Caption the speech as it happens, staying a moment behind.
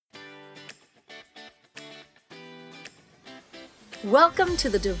Welcome to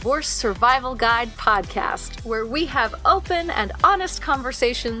the Divorce Survival Guide podcast, where we have open and honest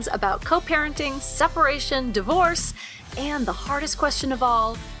conversations about co-parenting, separation, divorce, and the hardest question of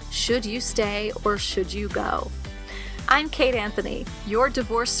all, should you stay or should you go? I'm Kate Anthony, your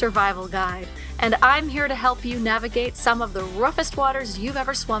divorce survival guide, and I'm here to help you navigate some of the roughest waters you've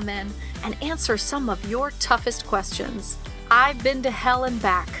ever swum in and answer some of your toughest questions. I've been to hell and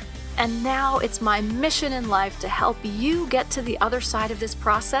back, and now it's my mission in life to help you get to the other side of this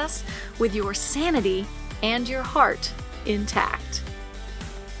process with your sanity and your heart intact.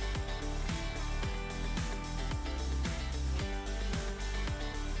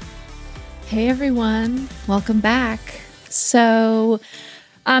 Hey everyone, welcome back. So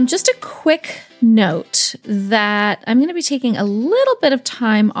just a quick note that I'm going to be taking a little bit of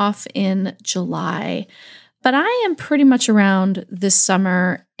time off in July, but I am pretty much around this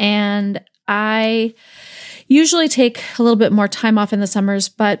summer, and I usually take a little bit more time off in the summers,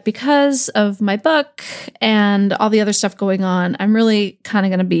 but because of my book and all the other stuff going on, I'm really kind of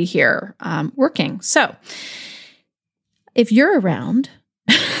going to be here working. So if you're around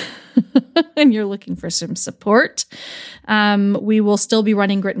and you're looking for some support, we will still be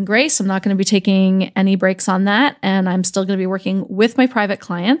running Grit and Grace. I'm not going to be taking any breaks on that, and I'm still going to be working with my private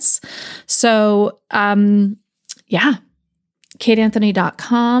clients. So,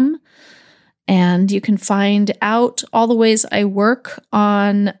 kateanthony.com, and you can find out all the ways I work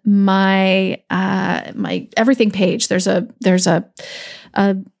on my my everything page. There's a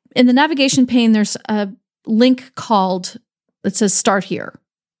in the navigation pane. There's a link that says Start Here.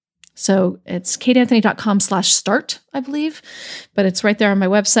 So it's kateanthony.com/start, I believe, but it's right there on my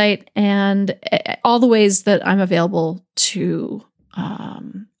website, and all the ways that I'm available to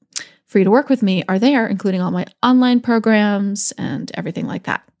for you to work with me are there, including all my online programs and everything like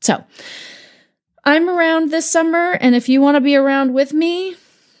that. So I'm around this summer, and if you want to be around with me,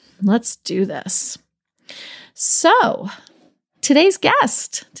 let's do this. So today's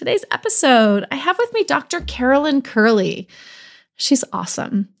episode, I have with me Dr. Carolyn Kurle. She's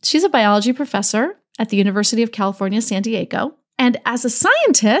awesome. She's a biology professor at the University of California, San Diego. And as a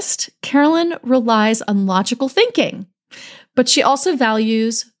scientist, Carolyn relies on logical thinking, but she also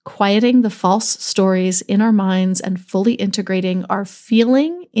values quieting the false stories in our minds and fully integrating our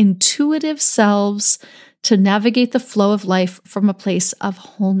feeling, intuitive selves to navigate the flow of life from a place of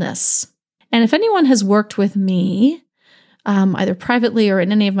wholeness. And if anyone has worked with me, either privately or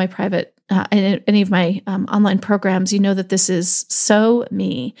in any of my online programs, you know that this is so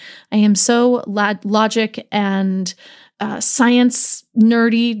me. I am so logic and science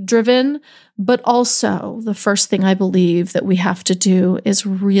nerdy driven, but also the first thing I believe that we have to do is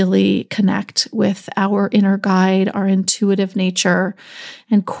really connect with our inner guide, our intuitive nature,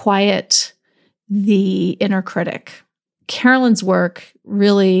 and quiet the inner critic. Carolyn's work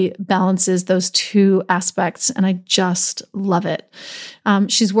really balances those two aspects, and I just love it.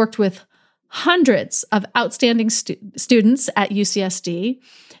 She's worked with hundreds of outstanding students at UCSD,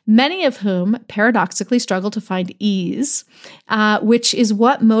 many of whom paradoxically struggle to find ease, which is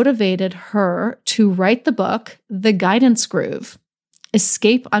what motivated her to write the book, The Guidance Groove: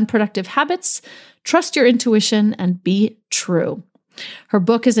 Escape Unproductive Habits, Trust Your Intuition, and Be True. Her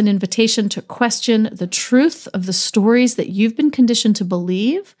book is an invitation to question the truth of the stories that you've been conditioned to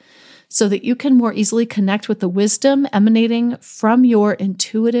believe so that you can more easily connect with the wisdom emanating from your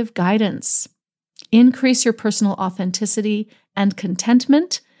intuitive guidance. Increase your personal authenticity and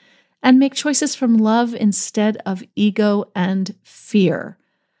contentment, and make choices from love instead of ego and fear.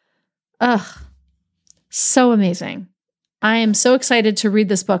 So amazing. I am so excited to read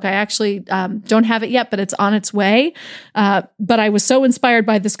this book. I actually don't have it yet, but it's on its way. But I was so inspired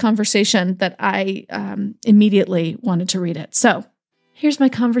by this conversation that I immediately wanted to read it. So here's my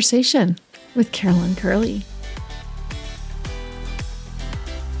conversation with Carolyn Kurle.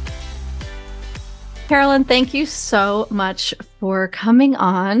 Carolyn, thank you so much for coming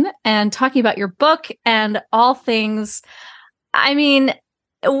on and talking about your book and all things. I mean,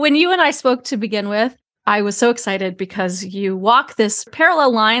 when you and I spoke to begin with, I was so excited because you walk this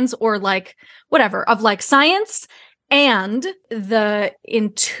parallel lines or of science and the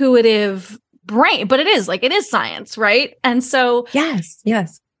intuitive brain, but it is science, right? And so yes.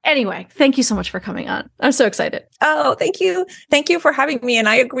 Anyway, thank you so much for coming on. I'm so excited. Oh, thank you. Thank you for having me. And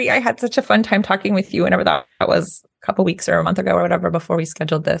I agree. I had such a fun time talking with you whenever that was a couple weeks or a month ago or whatever before we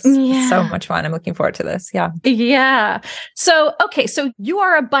scheduled this. Yeah. So much fun. I'm looking forward to this. Yeah. Yeah. So you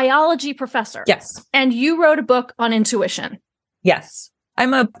are a biology professor. Yes. And you wrote a book on intuition. Yes.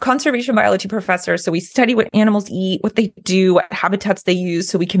 I'm a conservation biology professor. So we study what animals eat, what they do, what habitats they use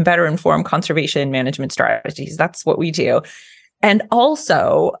so we can better inform conservation management strategies. That's what we do. And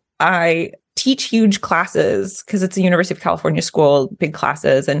also, I teach huge classes because it's a University of California school, big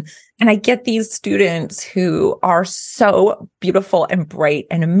classes. And I get these students who are so beautiful and bright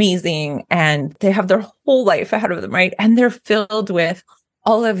and amazing, and they have their whole life ahead of them, right? And they're filled with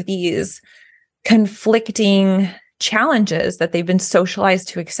all of these conflicting challenges that they've been socialized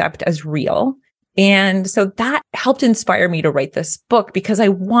to accept as real. And so that helped inspire me to write this book, because I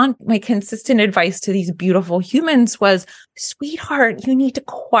want my consistent advice to these beautiful humans was, sweetheart, you need to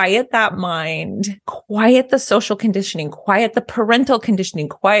quiet that mind, quiet the social conditioning, quiet the parental conditioning,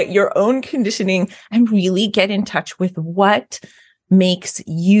 quiet your own conditioning, and really get in touch with what makes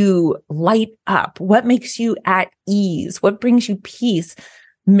you light up, what makes you at ease, what brings you peace.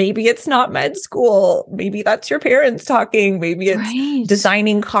 Maybe it's not med school. Maybe that's your parents talking. Maybe it's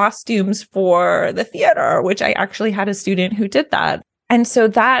designing costumes for the theater, which I actually had a student who did that. And so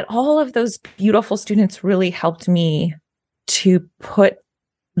that all of those beautiful students really helped me to put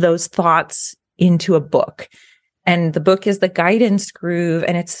those thoughts into a book. And the book is The Guidance Groove,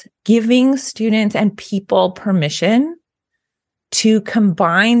 and it's giving students and people permission to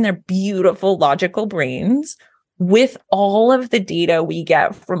combine their beautiful logical brains with all of the data we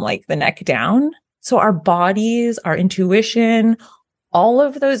get from like the neck down. So our bodies, our intuition, all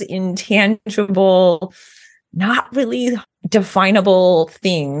of those intangible, not really definable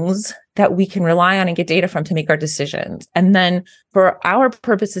things that we can rely on and get data from to make our decisions. And then for our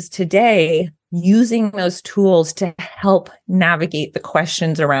purposes today, using those tools to help navigate the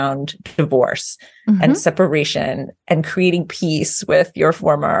questions around divorce and separation and creating peace with your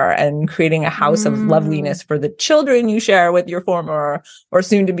former and creating a house of loveliness for the children you share with your former or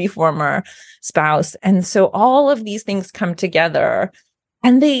soon to be former spouse. And so all of these things come together,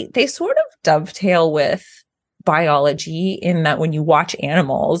 and they sort of dovetail with biology in that when you watch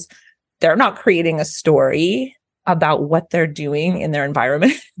animals, they're not creating a story about what they're doing in their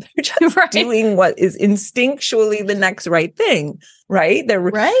environment. They're just doing what is instinctually the next right thing, right? They're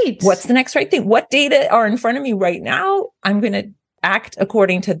right. What's the next right thing? What data are in front of me right now? I'm going to act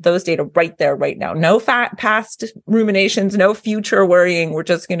according to those data right there, right now. No past ruminations, no future worrying. We're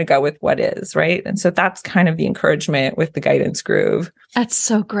just going to go with what is, right? And so that's kind of the encouragement with the Guidance Groove. That's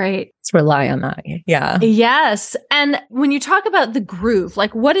so great. Let's rely on that. Yeah. Yes. And when you talk about the groove,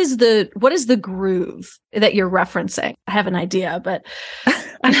 like what is the groove that you're referencing? I have an idea, but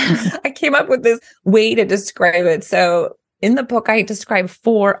I came up with this way to describe it. So in the book, I describe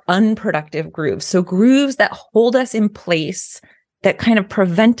 4 unproductive grooves. So grooves that hold us in place, that kind of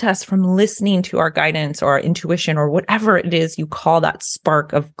prevent us from listening to our guidance or our intuition or whatever it is you call that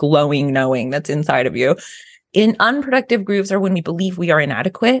spark of glowing knowing that's inside of you. In unproductive grooves are when we believe we are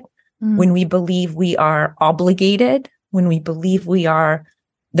inadequate, when we believe we are obligated, when we believe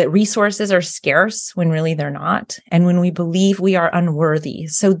that resources are scarce when really they're not, and when we believe we are unworthy.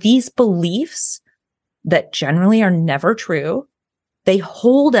 So these beliefs that generally are never true, they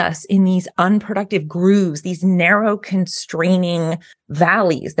hold us in these unproductive grooves, these narrow, constraining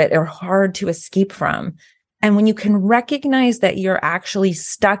valleys that are hard to escape from. And when you can recognize that you're actually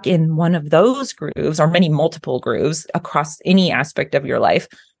stuck in one of those grooves or many multiple grooves across any aspect of your life,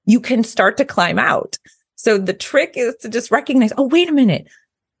 you can start to climb out. So the trick is to just recognize, oh, wait a minute.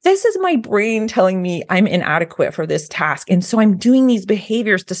 This is my brain telling me I'm inadequate for this task. And so I'm doing these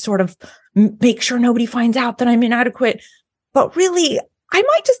behaviors to sort of make sure nobody finds out that I'm inadequate. But really, I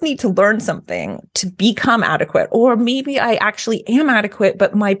might just need to learn something to become adequate. Or maybe I actually am adequate,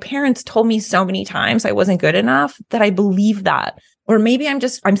 but my parents told me so many times I wasn't good enough that I believe that. Or maybe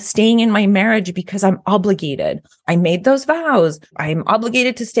I'm staying in my marriage because I'm obligated. I made those vows. I'm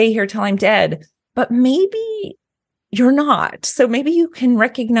obligated to stay here till I'm dead. But maybe you're not. So maybe you can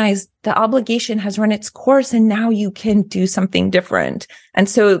recognize the obligation has run its course and now you can do something different. And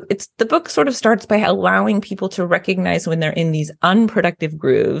so the book sort of starts by allowing people to recognize when they're in these unproductive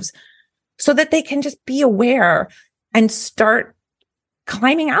grooves so that they can just be aware and start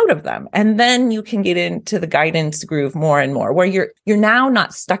climbing out of them. And then you can get into the guidance groove more and more, where you're now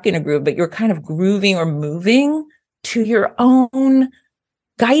not stuck in a groove, but you're kind of grooving or moving to your own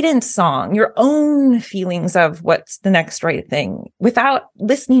guidance song, your own feelings of what's the next right thing, without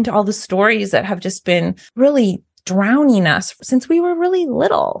listening to all the stories that have just been really drowning us since we were really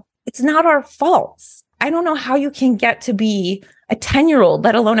little. It's not our faults. I don't know how you can get to be a 10-year-old,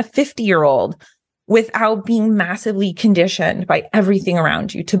 let alone a 50-year-old, without being massively conditioned by everything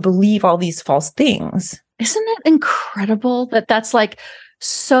around you to believe all these false things. Isn't it incredible that that's like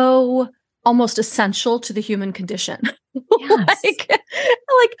so almost essential to the human condition? Yes.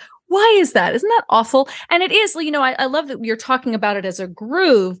 like, why is that? Isn't that awful? And it is, I love that you're talking about it as a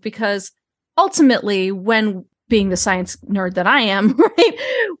groove, because ultimately when being the science nerd that I am, right?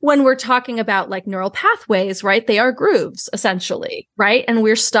 When we're talking about like neural pathways, right? They are grooves essentially, right? And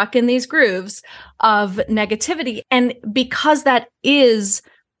we're stuck in these grooves of negativity. And because that is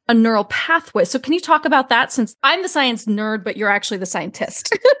a neural pathway. So can you talk about that, since I'm the science nerd, but you're actually the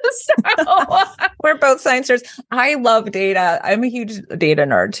scientist? We're both science nerds. I love data. I'm a huge data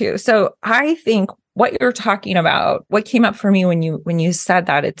nerd too. So I think what you're talking about, what came up for me when you said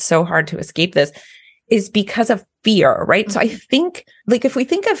that it's so hard to escape this, is because of fear, right? Mm-hmm. So I think, like, if we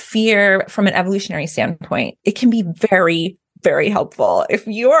think of fear from an evolutionary standpoint, it can be very, very helpful. If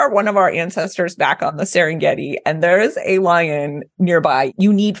you are one of our ancestors back on the Serengeti and there's a lion nearby,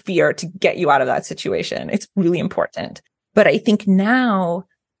 you need fear to get you out of that situation. It's really important. But I think now,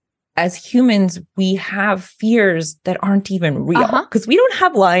 as humans, we have fears that aren't even real because we don't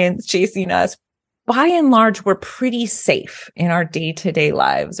have lions chasing us. By and large, we're pretty safe in our day-to-day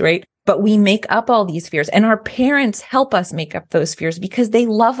lives, right? But we make up all these fears, and our parents help us make up those fears because they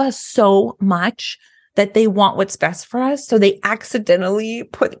love us so much that they want what's best for us. So they accidentally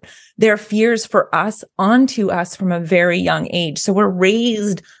put their fears for us onto us from a very young age. So we're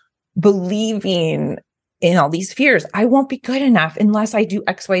raised believing in all these fears. I won't be good enough unless I do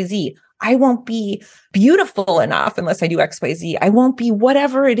XYZ. I won't be beautiful enough unless I do XYZ. I won't be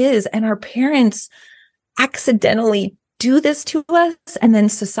whatever it is. And our parents accidentally do this to us, and then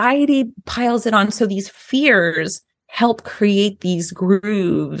society piles it on. So these fears help create these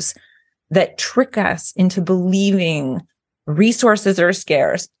grooves that trick us into believing resources are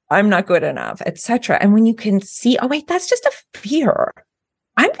scarce, I'm not good enough, etc. And when you can see, oh wait, that's just a fear,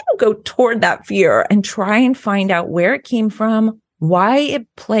 I'm going to go toward that fear and try and find out where it came from, why it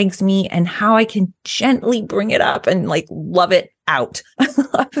plagues me, and how I can gently bring it up and like love it out.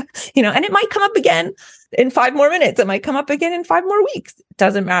 And it might come up again in 5 more minutes. It might come up again in 5 more weeks. It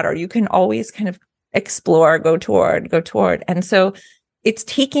doesn't matter. You can always kind of explore, go toward. And so it's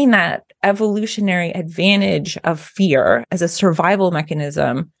taking that evolutionary advantage of fear as a survival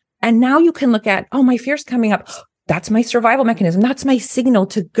mechanism. And now you can look at, oh, my fear's coming up. That's my survival mechanism. That's my signal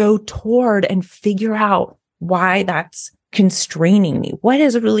to go toward and figure out why that's constraining me. What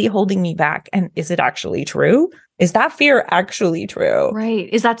is really holding me back? And is it actually true? Is that fear actually true? Right.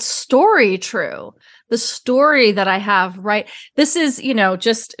 Is that story true? The story that I have, right? This is,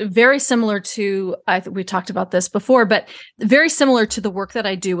 just very similar to, we talked about this before, but very similar to the work that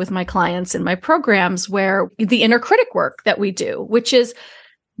I do with my clients in my programs, where the inner critic work that we do, which is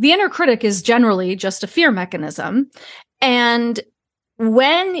the inner critic is generally just a fear mechanism. And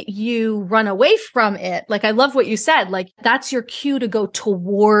when you run away from it, like, I love what you said, like, that's your cue to go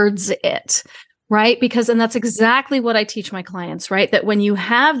towards it, right? And that's exactly what I teach my clients, right? That when you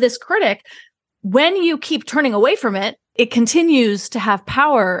have this critic, when you keep turning away from it, it continues to have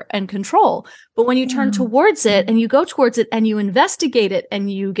power and control. But when you turn towards it and you go towards it and you investigate it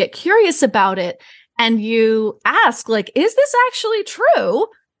and you get curious about it and you ask, like, is this actually true?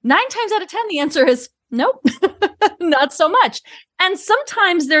 9 times out of 10, the answer is nope, not so much. And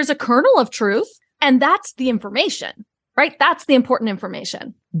sometimes there's a kernel of truth, and that's the information, right? That's the important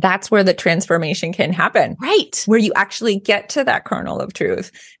information. That's where the transformation can happen. Right. Where you actually get to that kernel of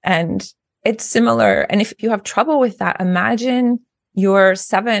truth. And it's similar. And if you have trouble with that, imagine your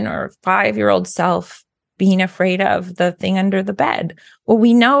 7 or 5-year-old self being afraid of the thing under the bed. Well,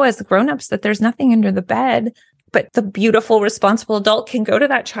 we know as grownups that there's nothing under the bed, but the beautiful, responsible adult can go to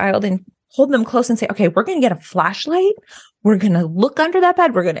that child and hold them close and say, okay, we're going to get a flashlight. We're going to look under that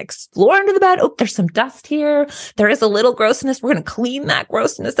bed. We're going to explore under the bed. Oh, there's some dust here. There is a little grossness. We're going to clean that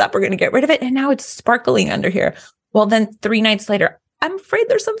grossness up. We're going to get rid of it. And now it's sparkling under here. Well, then 3 nights later, I'm afraid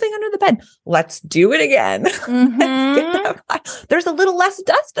there's something under the bed. Let's do it again. There's a little less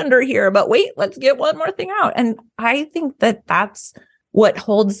dust under here, but wait, let's get one more thing out. And I think that that's what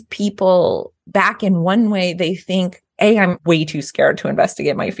holds people back in one way. They think, I'm way too scared to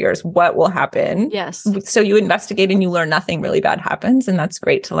investigate my fears. What will happen? Yes. So you investigate and you learn nothing really bad happens. And that's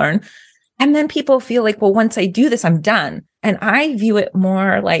great to learn. And then people feel like, well, once I do this, I'm done. And I view it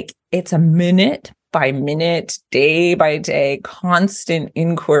more like it's a minute by minute, day by day, constant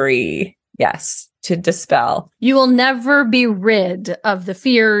inquiry. Yes. To dispel. You will never be rid of the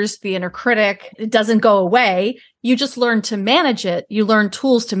fears, the inner critic. It doesn't go away. You just learn to manage it. You learn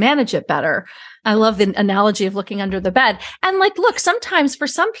tools to manage it better. I love the analogy of looking under the bed. And like, look, sometimes for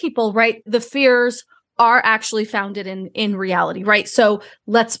some people, right, the fears are actually founded in reality, right? So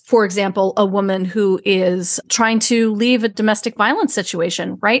let's, for example, a woman who is trying to leave a domestic violence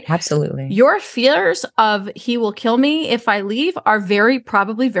situation, right? Absolutely. Your fears of he will kill me if I leave are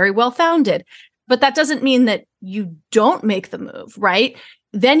probably very well founded. But that doesn't mean that you don't make the move, right?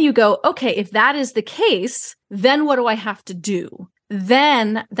 then you go, okay, if that is the case, then what do I have to do?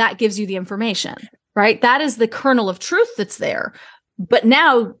 Then that gives you the information, right? That is the kernel of truth that's there. But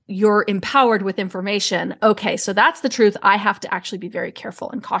now you're empowered with information. Okay, so that's the truth. I have to actually be very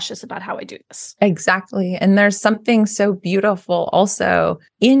careful and cautious about how I do this. Exactly. And there's something so beautiful also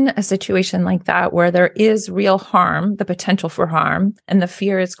in a situation like that where there is real harm, the potential for harm, and the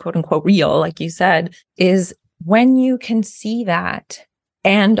fear is quote unquote real, like you said, is when you can see that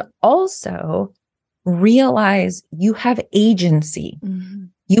and also realize you have agency. Mm-hmm.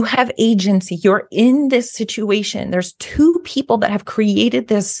 You have agency. You're in this situation. There's two people that have created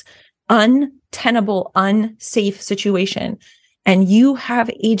this untenable, unsafe situation, and you have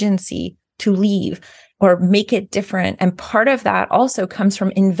agency to leave or make it different. And part of that also comes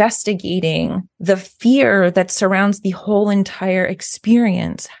from investigating the fear that surrounds the whole entire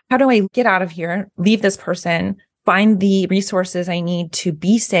experience. How do I get out of here, leave this person, find the resources I need to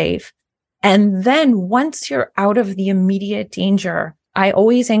be safe? And then once you're out of the immediate danger, I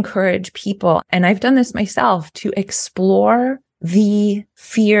always encourage people, and I've done this myself, to explore the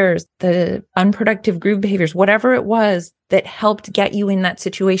fears, the unproductive group behaviors, whatever it was that helped get you in that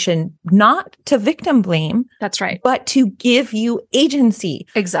situation, not to victim blame. That's right. But to give you agency.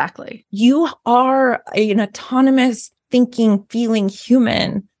 Exactly. You are an autonomous, thinking, feeling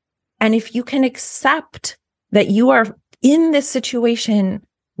human. And if you can accept that you are in this situation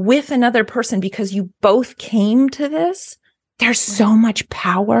with another person because you both came to this, there's so much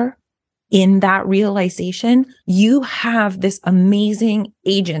power in that realization. You have this amazing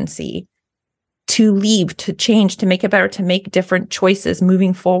agency to leave, to change, to make it better, to make different choices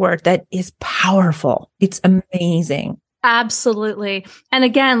moving forward. That is powerful. It's amazing. Absolutely. And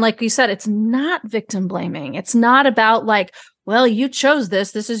again, like you said, it's not victim blaming. It's not about like, well, you chose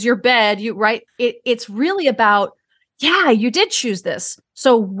this. This is your bed. Right? It's really about, yeah, you did choose this.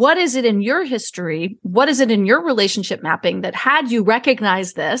 So what is it in your history? What is it in your relationship mapping that had you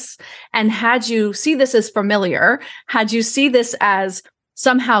recognize this and had you see this as familiar, had you see this as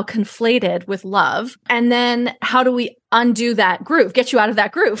somehow conflated with love? And then how do we undo that groove, get you out of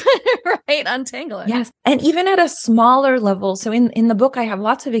that groove, right? Untangle it. Yes. And even at a smaller level. So in the book, I have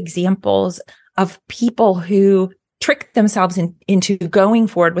lots of examples of people who trick themselves into going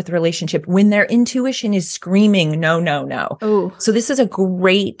forward with a relationship when their intuition is screaming, no, no, no. Ooh. So this is a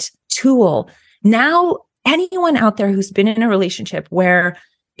great tool. Now, anyone out there who's been in a relationship where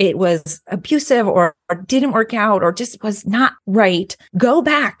it was abusive or didn't work out or just was not right, go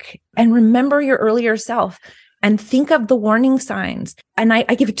back and remember your earlier self and think of the warning signs. And I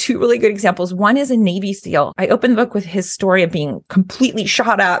give two really good examples. One is a Navy SEAL. I opened the book with his story of being completely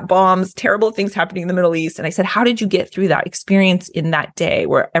shot at, bombs, terrible things happening in the Middle East. And I said, how did you get through that experience in that day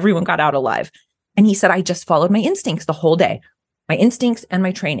where everyone got out alive? And he said, I just followed my instincts the whole day, my instincts and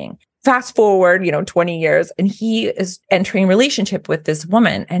my training. Fast forward, 20 years, and he is entering a relationship with this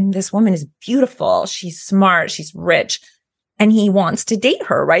woman. And this woman is beautiful. She's smart. She's rich. And he wants to date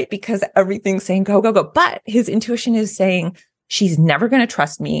her, right? Because everything's saying, go, go, go. But his intuition is saying, she's never going to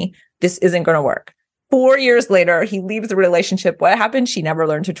trust me. This isn't going to work. 4 years later, he leaves the relationship. What happened? She never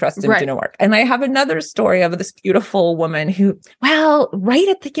learned to trust him. Right. Didn't work. And I have another story of this beautiful woman who, well, right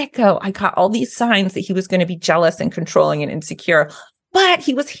at the get-go, I got all these signs that he was going to be jealous and controlling and insecure. But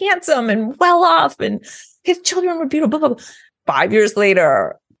he was handsome and well off and his children were beautiful. Blah, blah, blah. 5 years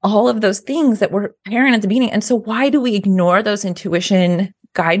later, all of those things that were apparent at the beginning. And so why do we ignore those intuition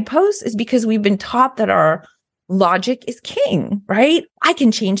guideposts? Is because we've been taught that our logic is king, right? I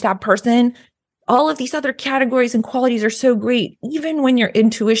can change that person. All of these other categories and qualities are so great, even when your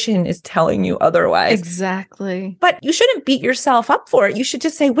intuition is telling you otherwise. Exactly. But you shouldn't beat yourself up for it. You should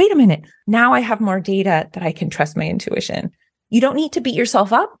just say, wait a minute, now I have more data that I can trust my intuition. You don't need to beat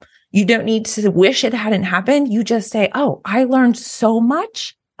yourself up. You don't need to wish it hadn't happened. You just say, oh, I learned so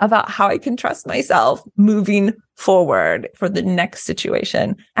much about how I can trust myself moving forward for the next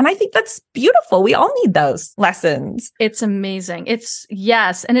situation. And I think that's beautiful. We all need those lessons. It's amazing.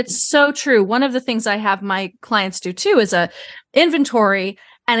 Yes. And it's so true. One of the things I have my clients do too is a inventory.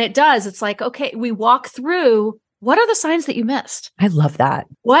 And it's like, okay, we walk through, what are the signs that you missed? I love that.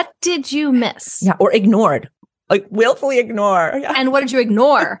 What did you miss? Yeah. Or ignored. Like willfully ignore. Yeah. And what did you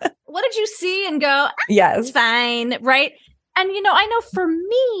ignore? What did you see and go, yes, it's fine, right? And, I know for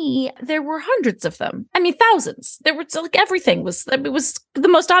me, there were hundreds of them. I mean, thousands. There were like everything was the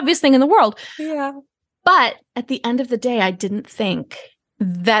most obvious thing in the world. Yeah. But at the end of the day, I didn't think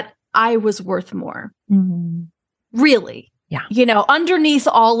that I was worth more. Mm-hmm. Really. Yeah. Underneath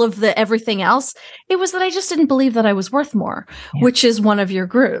all of the everything else, it was that I just didn't believe that I was worth more, which is one of your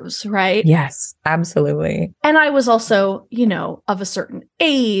grooves, right? Yes, absolutely. And I was also, of a certain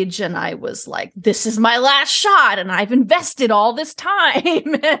age, and I was like, this is my last shot, and I've invested all this time,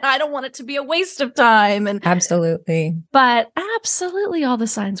 and I don't want it to be a waste of time. And absolutely. But absolutely all the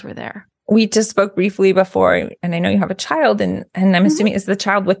signs were there. We just spoke briefly before, and I know you have a child, and I'm assuming is the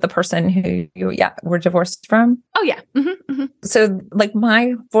child with the person who you were divorced from? Oh, yeah. So like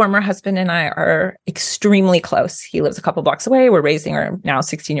my former husband and I are extremely close. He lives a couple blocks away. We're raising our now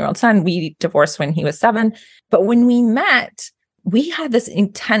 16-year-old son. We divorced when he was 7. But when we met, we had this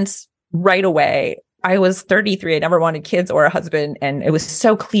intense right away. I was 33. I never wanted kids or a husband. And it was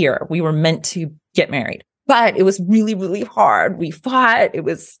so clear we were meant to get married. But it was really, really hard. We fought. It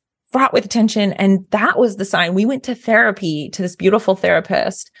was fraught with tension. And that was the sign. We went to therapy, to this beautiful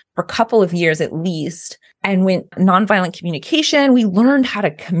therapist for a couple of years at least, and went nonviolent communication. We learned how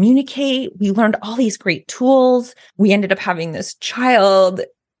to communicate. We learned all these great tools. We ended up having this child,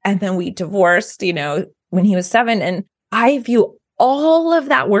 and then we divorced, when he was 7. And I view all of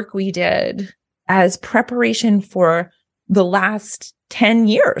that work we did as preparation for the last 10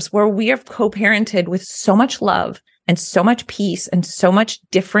 years where we have co-parented with so much love and so much peace and so much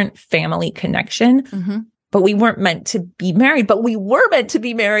different family connection. Mm-hmm. But we weren't meant to be married, but we were meant to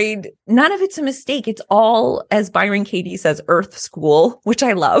be married. None of it's a mistake. It's all, as Byron Katie says, Earth School, which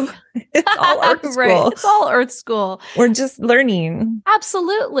I love. It's all Earth School. Right. It's all Earth School. We're just learning.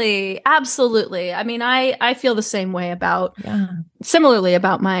 Absolutely. Absolutely. I mean, I feel the same way similarly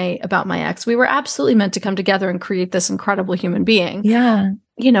about my ex. We were absolutely meant to come together and create this incredible human being. Yeah.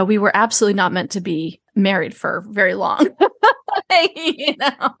 We were absolutely not meant to be married for very long.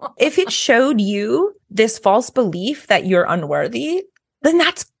 If it showed you this false belief that you're unworthy, then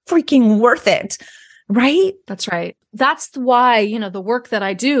that's freaking worth it, right? That's right. That's why, the work that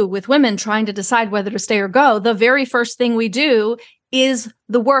I do with women trying to decide whether to stay or go, the very first thing we do is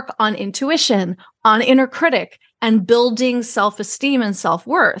the work on intuition, on inner critic, and building self-esteem and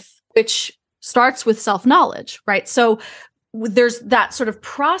self-worth, which starts with self-knowledge, right? So there's that sort of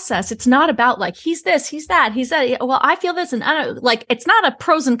process. It's not about like, he's this, he's that, he's that. Well, I feel this. And I don't like, it's not a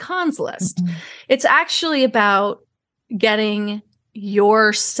pros and cons list. Mm-hmm. It's actually about getting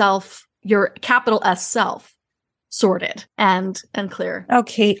yourself, your capital S self sorted and clear.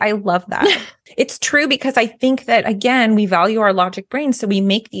 Okay. I love that. It's true because I think that, again, we value our logic brain. So we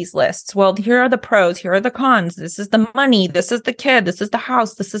make these lists. Well, here are the pros. Here are the cons. This is the money. This is the kid. This is the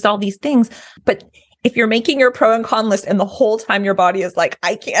house. This is all these things. But if you're making your pro and con list and the whole time your body is like,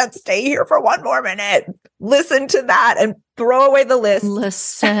 I can't stay here for one more minute, listen to that and throw away the list.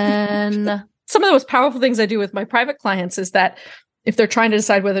 Listen. Some of the most powerful things I do with my private clients is that if they're trying to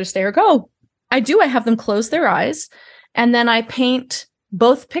decide whether to stay or go, I have them close their eyes and then I paint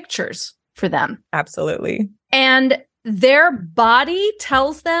both pictures for them. Absolutely. And their body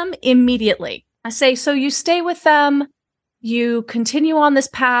tells them immediately. I say, so you stay with them. You continue on this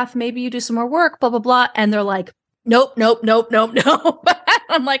path. Maybe you do some more work, blah, blah, blah. And they're like, nope. I'm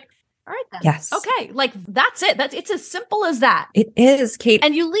like, all right, then. Yes. Okay. Like, that's it. It's as simple as that. It is, Kate.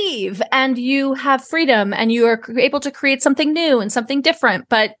 And you leave and you have freedom and you are able to create something new and something different,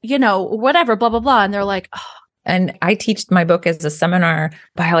 but whatever, blah, blah, blah. And they're like, oh. And I teach my book as a seminar.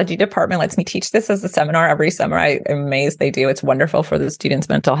 Biology department lets me teach this as a seminar every summer. I'm amazed they do. It's wonderful for the students'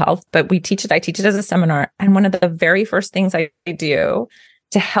 mental health, but I teach it as a seminar. And one of the very first things I do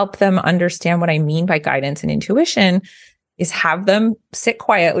to help them understand what I mean by guidance and intuition is have them sit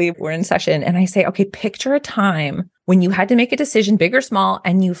quietly. We're in session and I say, okay, picture a time when you had to make a decision, big or small,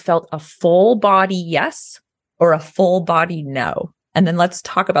 and you felt a full body yes or a full body no. And then let's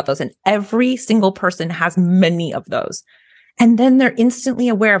talk about those. And every single person has many of those. And then they're instantly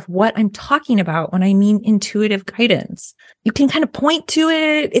aware of what I'm talking about when I mean intuitive guidance. You can kind of point to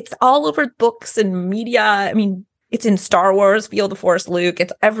it. It's all over books and media. I mean, it's in Star Wars, Feel the Force, Luke.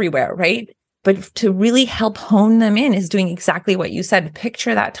 It's everywhere, right? But to really help hone them in is doing exactly what you said.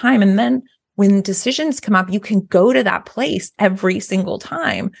 Picture that time. And then when decisions come up, you can go to that place every single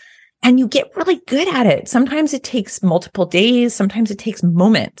time. And you get really good at it. Sometimes it takes multiple days. Sometimes it takes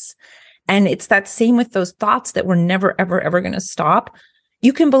moments. And it's that same with those thoughts that we're never, ever, ever going to stop.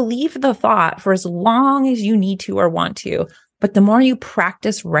 You can believe the thought for as long as you need to or want to. But the more you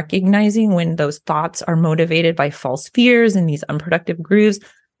practice recognizing when those thoughts are motivated by false fears and these unproductive grooves,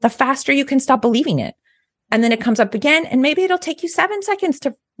 the faster you can stop believing it. And then it comes up again, and maybe it'll take you 7 seconds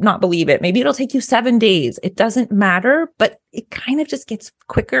to not believe it. Maybe it'll take you 7 days. It doesn't matter, but it kind of just gets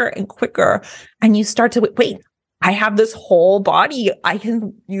quicker and quicker. And you start to, wait, I have this whole body I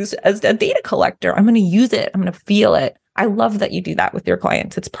can use as a data collector. I'm going to use it. I'm going to feel it. I love that you do that with your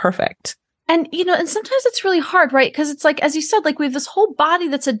clients. It's perfect. And, and sometimes it's really hard, right? Because it's like, as you said, like we have this whole body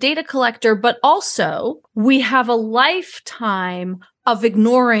that's a data collector, but also we have a lifetime of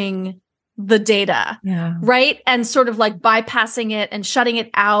ignoring the data, right? And sort of like bypassing it and shutting it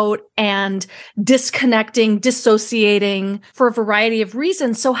out and disconnecting, dissociating for a variety of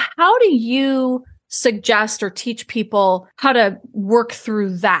reasons. So how do you suggest or teach people how to work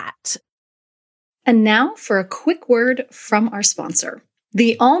through that? And now for a quick word from our sponsor.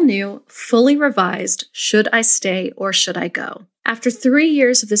 The all-new, fully revised Should I Stay or Should I Go? After 3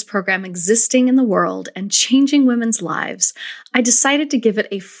 years of this program existing in the world and changing women's lives, I decided to give it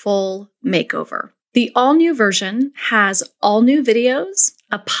a full makeover. The all-new version has all new videos,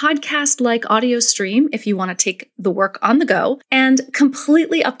 a podcast-like audio stream if you want to take the work on the go, and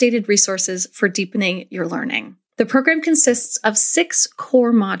completely updated resources for deepening your learning. The program consists of 6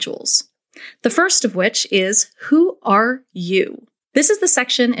 core modules. The first of which is Who Are You? This is the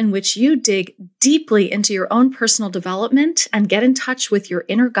section in which you dig deeply into your own personal development and get in touch with your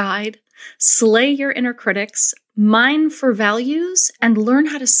inner guide, slay your inner critics, mine for values, and learn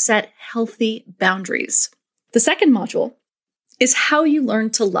how to set healthy boundaries. The second module is How You Learn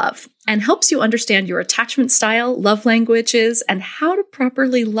to Love and helps you understand your attachment style, love languages, and how to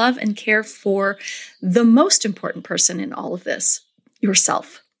properly love and care for the most important person in all of this,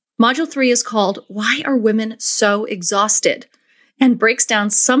 yourself. Module 3 is called Why Are Women So Exhausted? And breaks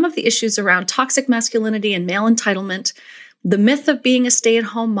down some of the issues around toxic masculinity and male entitlement, the myth of being a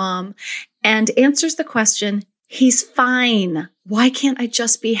stay-at-home mom, and answers the question, he's fine. Why can't I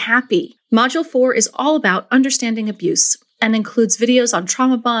just be happy? Module 4 is all about understanding abuse and includes videos on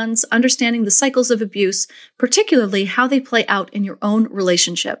trauma bonds, understanding the cycles of abuse, particularly how they play out in your own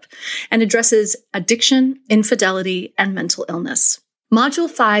relationship, and addresses addiction, infidelity, and mental illness. Module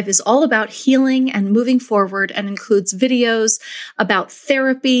 5 is all about healing and moving forward and includes videos about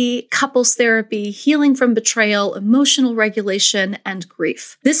therapy, couples therapy, healing from betrayal, emotional regulation, and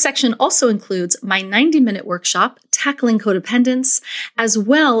grief. This section also includes my 90-minute workshop, Tackling Codependence, as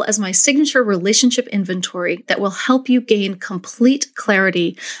well as my signature relationship inventory that will help you gain complete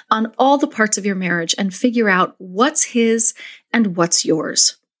clarity on all the parts of your marriage and figure out what's his and what's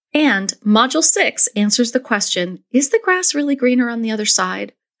yours. And Module 6 answers the question, is the grass really greener on the other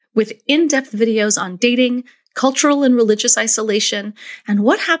side? With in-depth videos on dating, cultural and religious isolation, and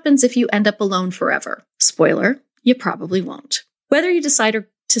what happens if you end up alone forever. Spoiler, you probably won't. Whether you decide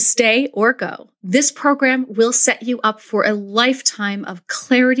to stay or go, this program will set you up for a lifetime of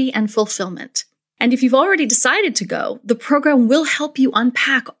clarity and fulfillment. And if you've already decided to go, the program will help you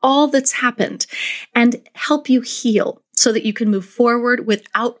unpack all that's happened and help you heal so that you can move forward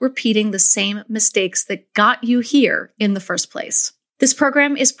without repeating the same mistakes that got you here in the first place. This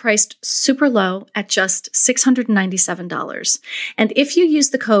program is priced super low at just $697. And if you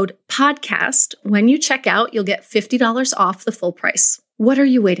use the code PODCAST, when you check out, you'll get $50 off the full price. What are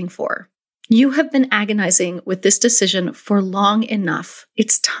you waiting for? You have been agonizing with this decision for long enough.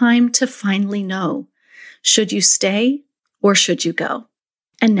 It's time to finally know. Should you stay or should you go?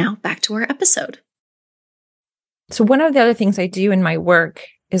 And now back to our episode. So one of the other things I do in my work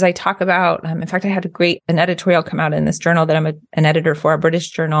is I talk about, in fact, I had an editorial come out in this journal that I'm an editor for, a British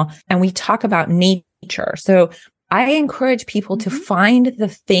journal, and we talk about nature. So I encourage people to find the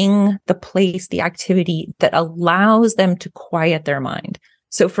thing, the place, the activity that allows them to quiet their mind.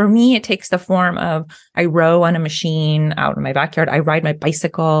 So for me, it takes the form of I row on a machine out in my backyard. I ride my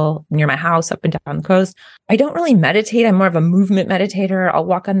bicycle near my house up and down the coast. I don't really meditate. I'm more of a movement meditator. I'll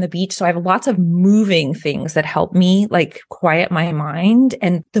walk on the beach. So I have lots of moving things that help me like quiet my mind.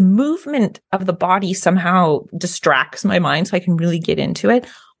 And the movement of the body somehow distracts my mind so I can really get into it.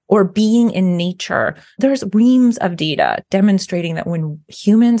 Or being in nature. There's reams of data demonstrating that when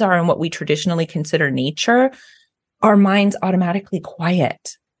humans are in what we traditionally consider nature, our minds automatically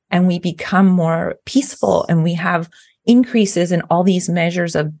quiet and we become more peaceful and we have increases in all these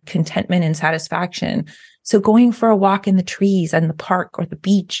measures of contentment and satisfaction. So going for a walk in the trees and the park or the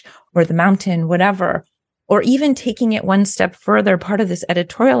beach or the mountain, whatever, or even taking it one step further, part of this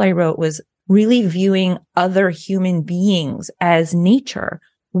editorial I wrote was really viewing other human beings as nature.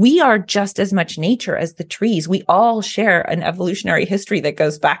 We are just as much nature as the trees. We all share an evolutionary history that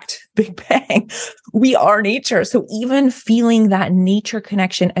goes back to Big Bang. We are nature. So even feeling that nature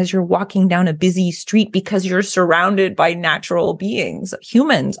connection as you're walking down a busy street because you're surrounded by natural beings,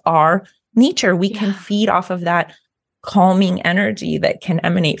 humans are nature. We can feed off of that calming energy that can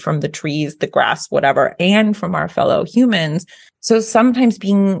emanate from the trees, the grass, whatever, and from our fellow humans. So sometimes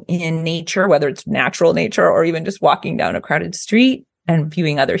being in nature, whether it's natural nature or even just walking down a crowded street, and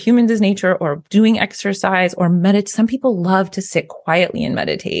viewing other humans as nature or doing exercise or meditate. Some people love to sit quietly and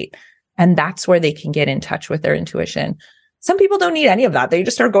meditate. And that's where they can get in touch with their intuition. Some people don't need any of that. They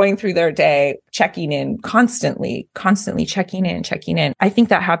just are going through their day, checking in constantly checking in. I think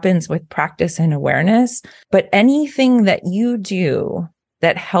that happens with practice and awareness. But anything that you do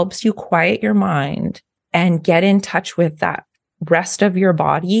that helps you quiet your mind and get in touch with that rest of your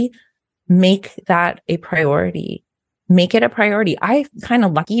body, make that a priority. Make it a priority. I'm kind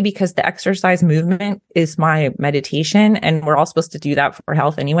of lucky because the exercise movement is my meditation, and we're all supposed to do that for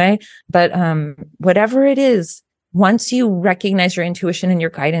health anyway. But whatever it is, once you recognize your intuition and your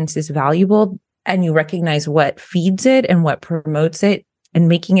guidance is valuable, and you recognize what feeds it and what promotes it, and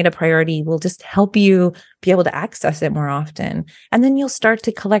making it a priority will just help you be able to access it more often. And then you'll start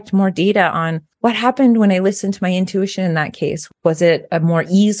to collect more data on what happened when I listened to my intuition in that case. Was it a more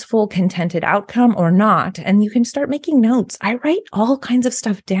easeful, contented outcome or not? And you can start making notes. I write all kinds of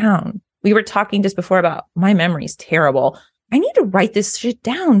stuff down. We were talking just before about my memory's terrible. I need to write this shit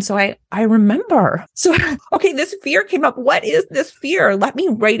down so I remember. So, okay, this fear came up. What is this fear? Let me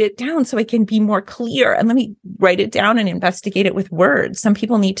write it down so I can be more clear, and let me write it down and investigate it with words. Some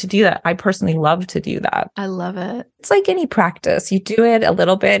people need to do that. I personally love to do that. I love it. It's like any practice. You do it a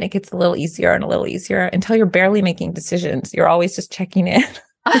little bit and it gets a little easier and a little easier until you're barely making decisions. You're always just checking in.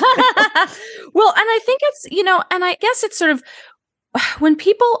 Well, and I think it's, and I guess it's sort of when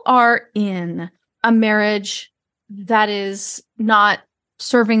people are in a marriage that is not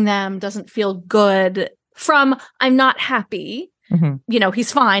serving them, doesn't feel good, from I'm not happy,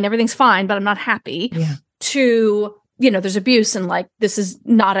 he's fine, everything's fine, but I'm not happy, to, there's abuse and like, this is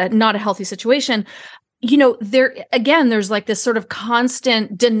not a healthy situation. There's like this sort of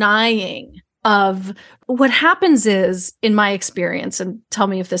constant denying of what happens is, in my experience, and tell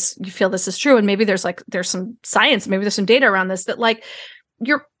me if you feel this is true. And maybe there's some science, maybe there's some data around this, that like,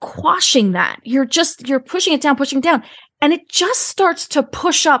 you're quashing that. You're pushing it down. And it just starts to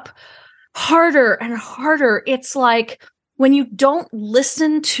push up harder and harder. It's like when you don't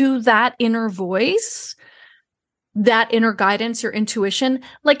listen to that inner voice, that inner guidance, your intuition,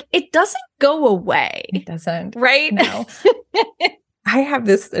 like it doesn't go away. It doesn't. Right? No. I have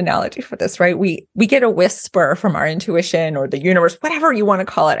this analogy for this, right? We get a whisper from our intuition or the universe, whatever you want to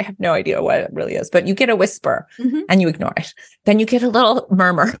call it. I have no idea what it really is, but you get a whisper and you ignore it. Then you get a little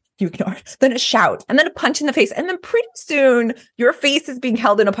murmur, you ignore it. Then a shout, and then a punch in the face. And then pretty soon your face is being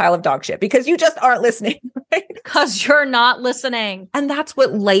held in a pile of dog shit because you just aren't listening, right? Because you're not listening. And that's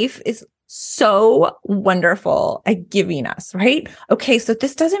what life is so wonderful at giving us, right? Okay, so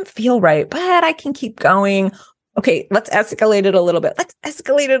this doesn't feel right, but I can keep going. Okay, let's escalate it a little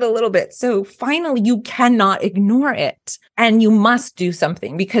bit. So finally, you cannot ignore it, and you must do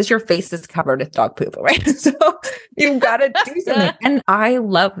something because your face is covered with dog poop, right? So you've got to do something. And I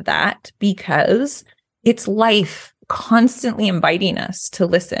love that because it's life constantly inviting us to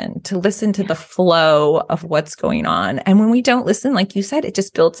listen to the flow of what's going on. And when we don't listen, like you said, it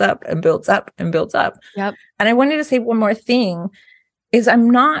just builds up and builds up and builds up. Yep. And I wanted to say one more thing is I'm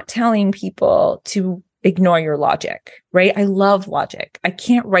not telling people to ignore your logic, right? I love logic. I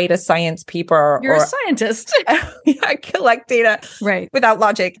can't write a science paper. You're a scientist. I collect data without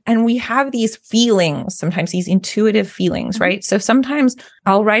logic. And we have these feelings, sometimes these intuitive feelings, right? So sometimes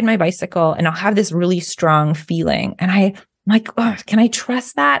I'll ride my bicycle and I'll have this really strong feeling. And I'm like, oh, can I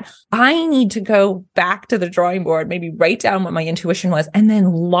trust that? I need to go back to the drawing board, maybe write down what my intuition was, and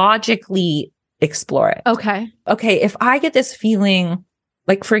then logically explore it. Okay, if I get this feeling,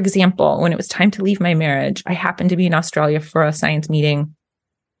 like, for example, when it was time to leave my marriage, I happened to be in Australia for a science meeting.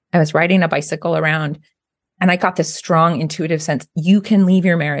 I was riding a bicycle around and I got this strong intuitive sense. You can leave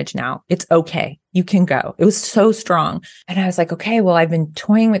your marriage now. It's okay. You can go. It was so strong. And I was like, okay, well, I've been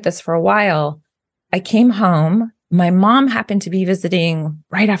toying with this for a while. I came home. My mom happened to be visiting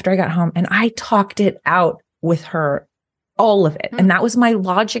right after I got home, and I talked it out with her, all of it. And that was my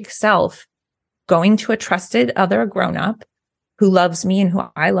logic self going to a trusted other grown-up who loves me and who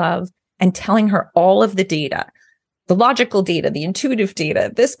I love, and telling her all of the data, the logical data, the intuitive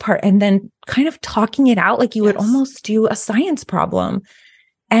data, this part, and then kind of talking it out like you would almost do a science problem.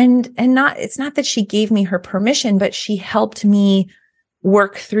 And it's not that she gave me her permission, but she helped me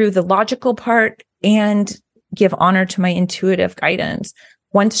work through the logical part and give honor to my intuitive guidance.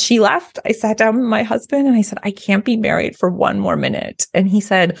 Once she left, I sat down with my husband and I said, I can't be married for one more minute. And he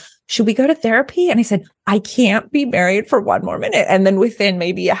said, should we go to therapy? And I said, I can't be married for one more minute. And then within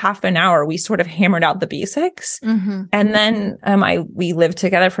maybe a half an hour, we sort of hammered out the basics. And then we lived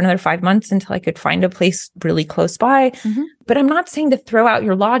together for another 5 months until I could find a place really close by. But I'm not saying to throw out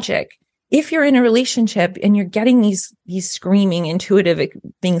your logic. if you're in a relationship and you're getting these screaming intuitive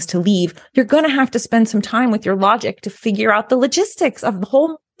things to leave, you're going to have to spend some time with your logic to figure out the logistics of the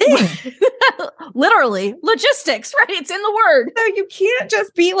whole thing. Literally, logistics, right? It's in the word. So you can't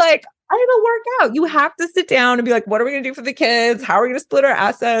just be like, it'll work out. You have to sit down and be like, what are we going to do for the kids? How are we going to split our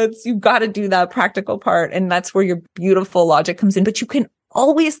assets? You've got to do that practical part. And that's where your beautiful logic comes in. But you can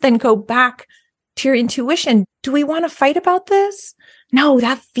always then go back to your intuition. Do we want to fight about this? No,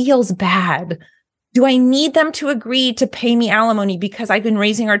 that feels bad. Do I need them to agree to pay me alimony because I've been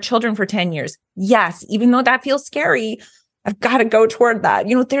raising our children for 10 years? Yes, even though that feels scary, I've got to go toward that.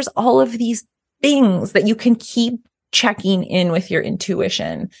 There's all of these things that you can keep checking in with your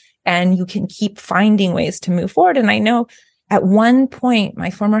intuition, and you can keep finding ways to move forward. And I know at one point, my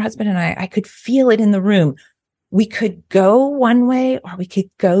former husband and I could feel it in the room. We could go one way or we could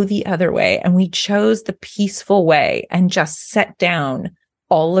go the other way. And we chose the peaceful way and just set down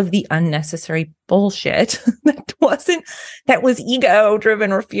all of the unnecessary bullshit that was ego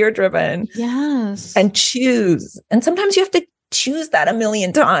driven or fear driven. Yes. And choose. And sometimes you have to choose that a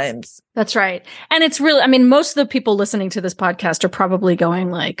million times. That's right. And it's really, most of the people listening to this podcast are probably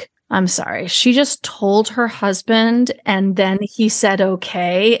going like, I'm sorry, she just told her husband and then he said,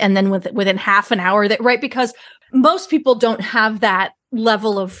 okay. And then within half an hour right? Because most people don't have that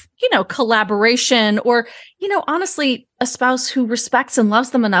level of, collaboration or, honestly, a spouse who respects and loves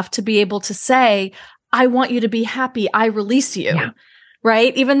them enough to be able to say, I want you to be happy. I release you. Yeah.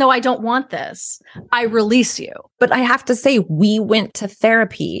 Right? Even though I don't want this, I release you. But I have to say, we went to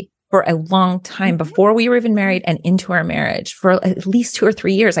therapy for a long time before we were even married and into our marriage for at least 2 or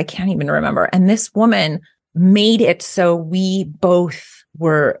 3 years. I can't even remember. And this woman made it so we both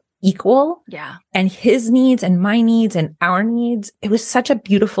were equal. Yeah. And his needs and my needs and our needs. It was such a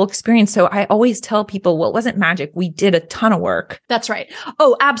beautiful experience. So I always tell people, well, it wasn't magic. We did a ton of work. That's right.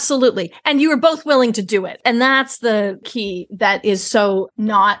 Oh, absolutely. And you were both willing to do it. And that's the key that is so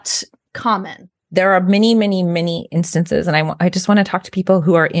not common. There are many, many, many instances. And I just want to talk to people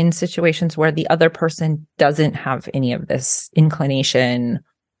who are in situations where the other person doesn't have any of this inclination,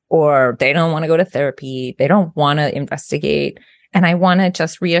 or they don't want to go to therapy. They don't want to investigate. And I want to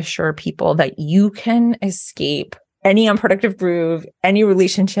just reassure people that you can escape any unproductive groove, any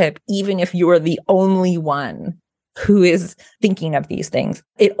relationship, even if you are the only one who is thinking of these things.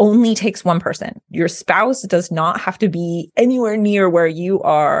 It only takes one person. Your spouse does not have to be anywhere near where you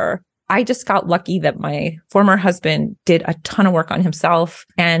are. I just got lucky that my former husband did a ton of work on himself,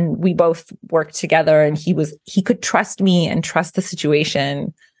 and we both worked together, and he could trust me and trust the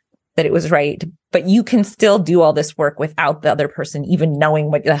situation, that it was right. But you can still do all this work without the other person even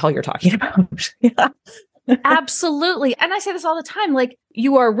knowing what the hell you're talking about. Yeah. Absolutely. And I say this all the time, like,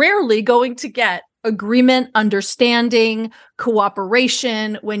 you are rarely going to get agreement, understanding,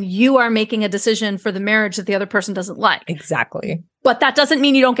 cooperation when you are making a decision for the marriage that the other person doesn't like. Exactly. But that doesn't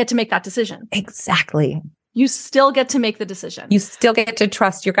mean you don't get to make that decision. Exactly. You still get to make the decision. You still get to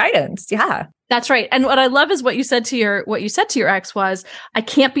trust your guidance. Yeah. That's right. And what I love is what you said to your ex was, I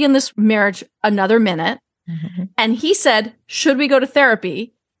can't be in this marriage another minute. Mm-hmm. And he said, should we go to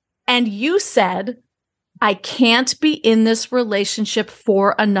therapy? And you said, I can't be in this relationship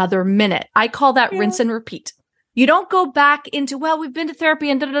for another minute. I call that rinse and repeat. You don't go back into, well, we've been to therapy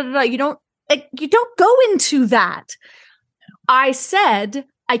and da-da-da-da. You don't go into that. I said,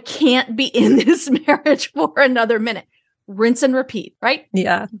 I can't be in this marriage for another minute. Rinse and repeat, right?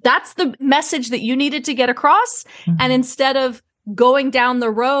 Yeah. That's the message that you needed to get across. Mm-hmm. And instead of going down the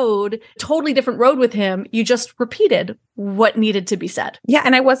road, totally different road with him, you just repeated what needed to be said. Yeah.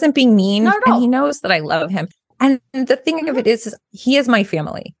 And I wasn't being mean. Not at all. And he knows that I love him. And the thing of it is he is my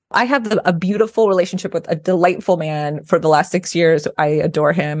family. I have a beautiful relationship with a delightful man for the last 6 years. I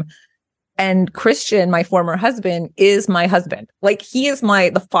adore him. And Christian, my former husband, is my husband. Like, he is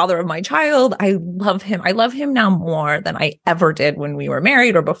the father of my child. I love him. I love him now more than I ever did when we were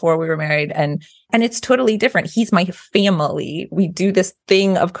married or before we were married. And it's totally different. He's my family. We do this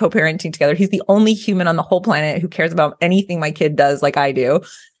thing of co-parenting together. He's the only human on the whole planet who cares about anything my kid does like I do.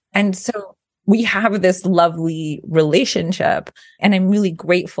 And so we have this lovely relationship, and I'm really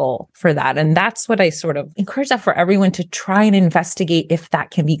grateful for that. And that's what I sort of encourage that for everyone to try and investigate if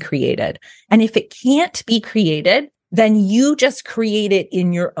that can be created. And if it can't be created, then you just create it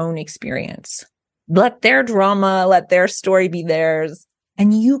in your own experience. Let their drama, let their story be theirs,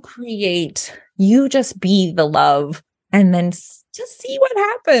 and you just be the love, and then just see what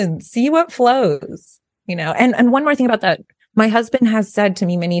happens, see what flows, And one more thing about that. My husband has said to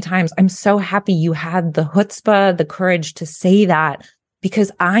me many times, I'm so happy you had the chutzpah, the courage to say that,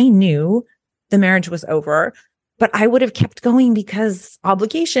 because I knew the marriage was over, but I would have kept going because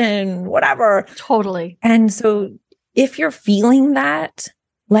obligation, whatever. Totally. And so if you're feeling that,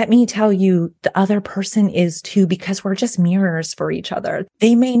 let me tell you, the other person is too, because we're just mirrors for each other.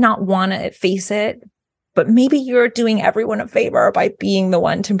 They may not want to face it, but maybe you're doing everyone a favor by being the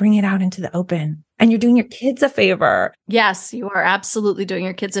one to bring it out into the open. And you're doing your kids a favor. Yes, you are absolutely doing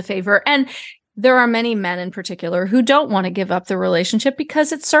your kids a favor. And there are many men in particular who don't want to give up the relationship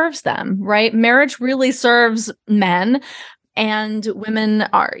because it serves them, right? Marriage really serves men, and women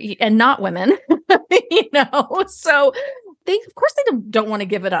are, and not women, so they, of course, they don't want to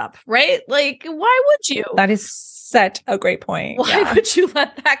give it up, right? Like, why would you? That is such a great point. Why would you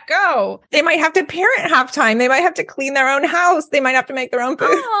let that go? They might have to parent half time. They might have to clean their own house. They might have to make their own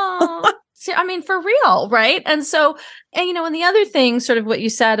food. See, I mean, for real, right? And so, and the other thing, sort of what you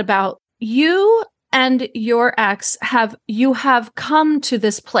said about you and your ex have come to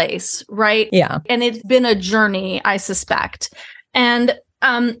this place, right? Yeah. And it's been a journey, I suspect. And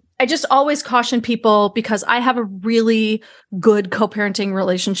I just always caution people, because I have a really good co-parenting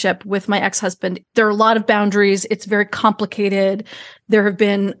relationship with my ex-husband. There are a lot of boundaries. It's very complicated. There have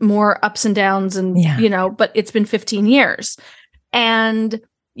been more ups and downs and, but it's been 15 years. And,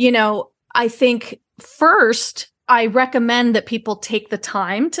 I think first, I recommend that people take the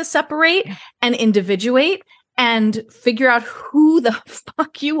time to separate and individuate and figure out who the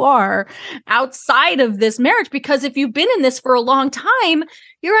fuck you are outside of this marriage. Because if you've been in this for a long time,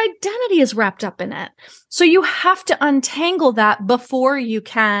 your identity is wrapped up in it. So you have to untangle that before you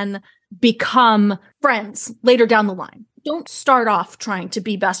can become friends later down the line. Don't start off trying to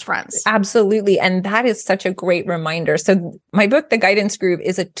be best friends. Absolutely. And that is such a great reminder. So my book, The Guidance Groove,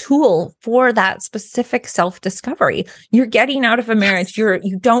 is a tool for that specific self-discovery. You're getting out of a marriage.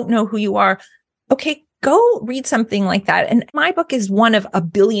 You don't know who you are. Okay, go read something like that. And my book is one of a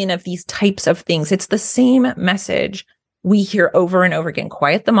billion of these types of things. It's the same message we hear over and over again.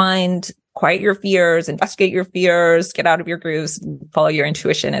 Quiet the mind, quiet your fears, investigate your fears, get out of your grooves, follow your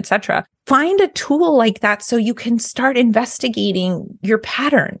intuition, etc. Find a tool like that so you can start investigating your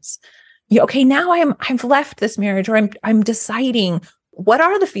patterns. Okay, now I've left this marriage, or I'm deciding, what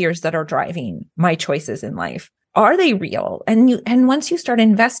are the fears that are driving my choices in life? Are they real? And once you start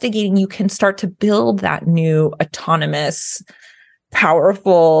investigating, you can start to build that new autonomous,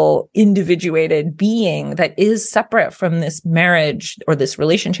 powerful, individuated being that is separate from this marriage or this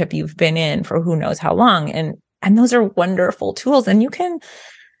relationship you've been in for who knows how long. And those are wonderful tools. And you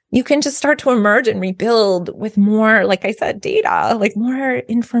can just start to emerge and rebuild with more, like I said, data, like more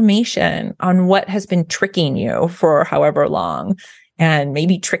information on what has been tricking you for however long, and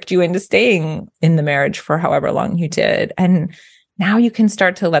maybe tricked you into staying in the marriage for however long you did. And now you can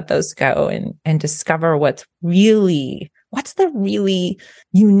start to let those go and discover what's the really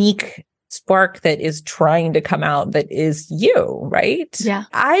unique spark that is trying to come out that is you, right? Yeah.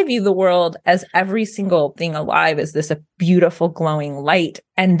 I view the world as every single thing alive is this a beautiful glowing light.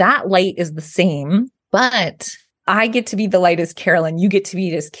 And that light is the same, but I get to be the light as Carolyn. You get to be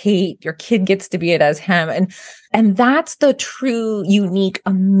it as Kate. Your kid gets to be it as him. And that's the true, unique,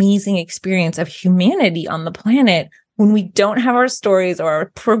 amazing experience of humanity on the planet. When we don't have our stories or our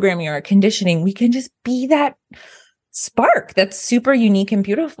programming or our conditioning, we can just be that spark that's super unique and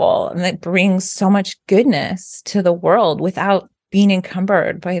beautiful, and that brings so much goodness to the world without being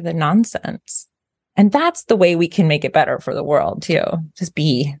encumbered by the nonsense. And that's the way we can make it better for the world too. Just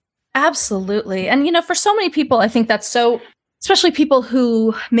be. Absolutely. And, for so many people, I think that's so, especially people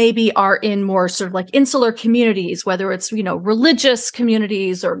who maybe are in more sort of like insular communities, whether it's, religious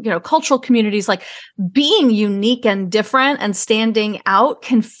communities or, cultural communities, like being unique and different and standing out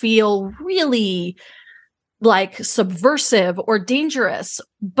can feel really like subversive or dangerous,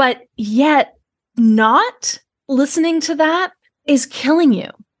 but yet not listening to that is killing you.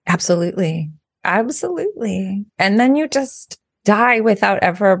 Absolutely. Absolutely. And then you just die without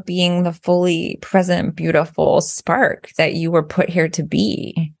ever being the fully present, beautiful spark that you were put here to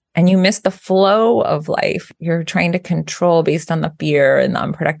be. And you miss the flow of life. You're trying to control based on the fear and the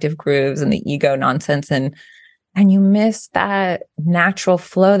unproductive grooves and the ego nonsense. And you miss that natural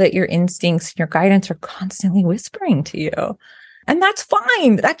flow that your instincts and your guidance are constantly whispering to you. And that's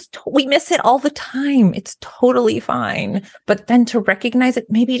fine. We miss it all the time. It's totally fine. But then to recognize it,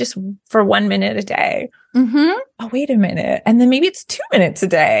 maybe just for 1 minute a day. Mm-hmm. Oh, wait a minute. And then maybe it's 2 minutes a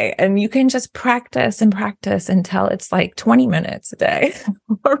day. And you can just practice and practice until it's like 20 minutes a day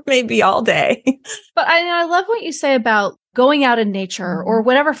or maybe all day. But I love what you say about going out in nature or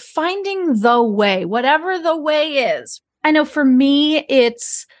whatever, finding the way, whatever the way is. I know for me,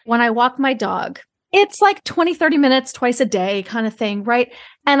 it's when I walk my dog, it's like 20, 30 minutes twice a day kind of thing, right?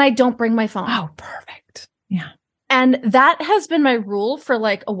 And I don't bring my phone. Oh, perfect. Yeah. And that has been my rule for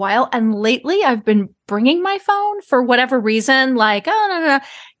like a while. And lately I've been bringing my phone for whatever reason, like, oh, no.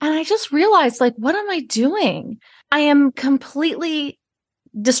 And I just realized, like, what am I doing? I am completely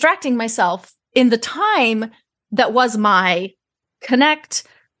distracting myself in the time that was my connect,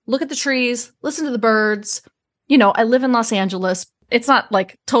 look at the trees, listen to the birds. I live in Los Angeles. It's not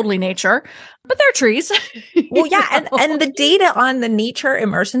like totally nature, but there are trees. Well, yeah. And the data on the nature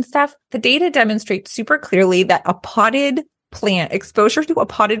immersion stuff, the data demonstrates super clearly that a potted plant, exposure to a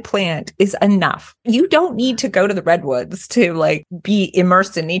potted plant is enough. You don't need to go to the redwoods to like be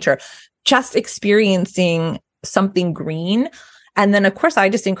immersed in nature. Just experiencing something green. And then, of course, I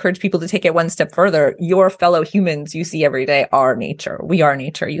just encourage people to take it one step further. Your fellow humans you see every day are nature. We are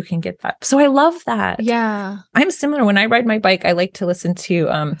nature. You can get that. So I love that. Yeah. I'm similar. When I ride my bike, I like to listen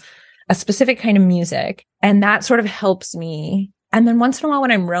to a specific kind of music, and that sort of helps me. And then once in a while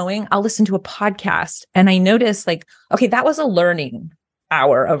when I'm rowing, I'll listen to a podcast, and I notice like, okay, that was a learning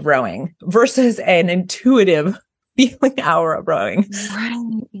hour of rowing versus an intuitive feeling hour of rowing.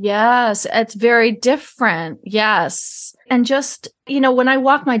 Right. Yes. It's very different. Yes. And just, when I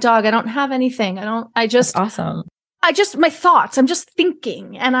walk my dog, I don't have anything. That's awesome. My thoughts, I'm just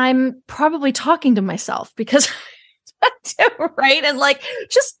thinking, and I'm probably talking to myself because I do, right? And like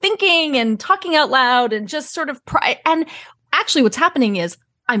just thinking and talking out loud and just sort of, and actually what's happening is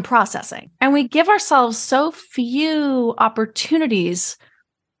I'm processing, and we give ourselves so few opportunities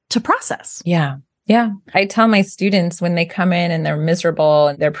to process. Yeah. Yeah. I tell my students when they come in and they're miserable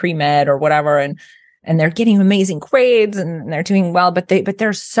and they're pre-med or whatever, and they're getting amazing grades and they're doing well, but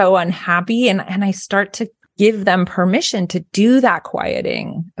they're so unhappy. And I start to give them permission to do that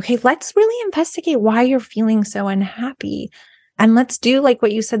quieting. Okay, let's really investigate why you're feeling so unhappy. And let's do like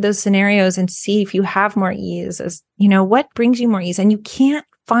what you said, those scenarios, and see if you have more ease, as what brings you more ease. And you can't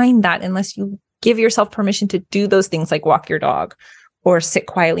find that unless you give yourself permission to do those things like walk your dog or sit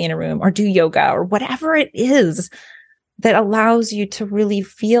quietly in a room or do yoga or whatever it is that allows you to really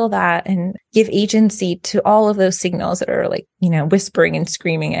feel that and give agency to all of those signals that are like, whispering and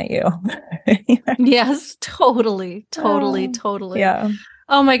screaming at you. Yes, totally. Yeah.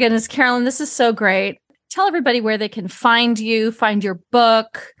 Oh my goodness, Carolyn, this is so great. Tell everybody where they can find you, find your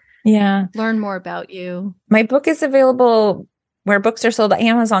book. Yeah. Learn more about you. My book is available where books are sold.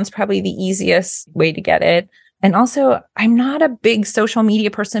 Amazon's probably the easiest way to get it. And also, I'm not a big social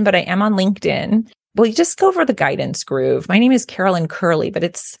media person, but I am on LinkedIn. Well, you just go over the guidance groove. My name is Carolyn Kurle, but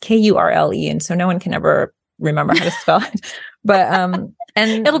it's Kurle. And so no one can ever remember how to spell it. But,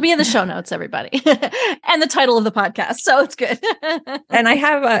 and it'll be in the show notes, everybody, and the title of the podcast. So it's good. And I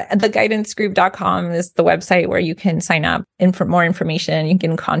have theguidancegroove.com is the website where you can sign up for more information. You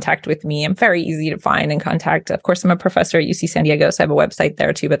can contact with me. I'm very easy to find and contact. Of course, I'm a professor at UC San Diego, so I have a website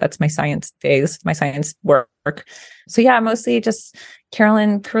there too, but that's my science days, my science work. So yeah, mostly just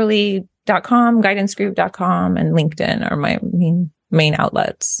CarolynKurle.com, guidancegroove.com, and LinkedIn are my main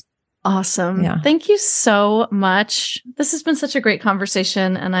outlets. Awesome. Yeah. Thank you so much. This has been such a great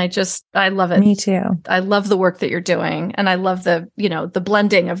conversation, and I love it. Me too. I love the work that you're doing, and I love the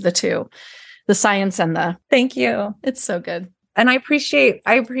blending of the two, the science and the. Thank you. It's so good. And I appreciate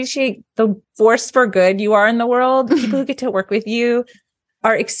the force for good you are in the world. People who get to work with you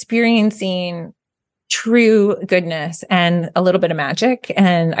are experiencing true goodness and a little bit of magic.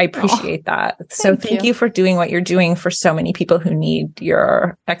 And I appreciate that. So thank you for doing what you're doing for so many people who need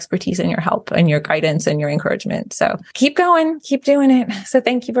your expertise and your help and your guidance and your encouragement. So keep going, keep doing it. So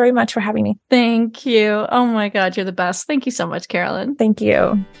thank you very much for having me. Thank you. Oh my God, you're the best. Thank you so much, Carolyn. Thank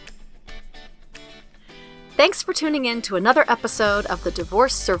you. Thanks for tuning in to another episode of the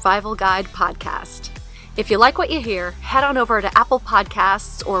Divorce Survival Guide podcast. If you like what you hear, head on over to Apple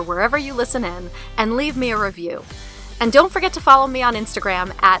Podcasts or wherever you listen in and leave me a review. And don't forget to follow me on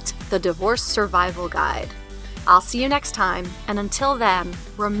Instagram at The Divorce Survival Guide. I'll see you next time, and until then,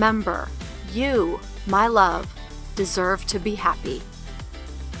 remember, you, my love, deserve to be happy.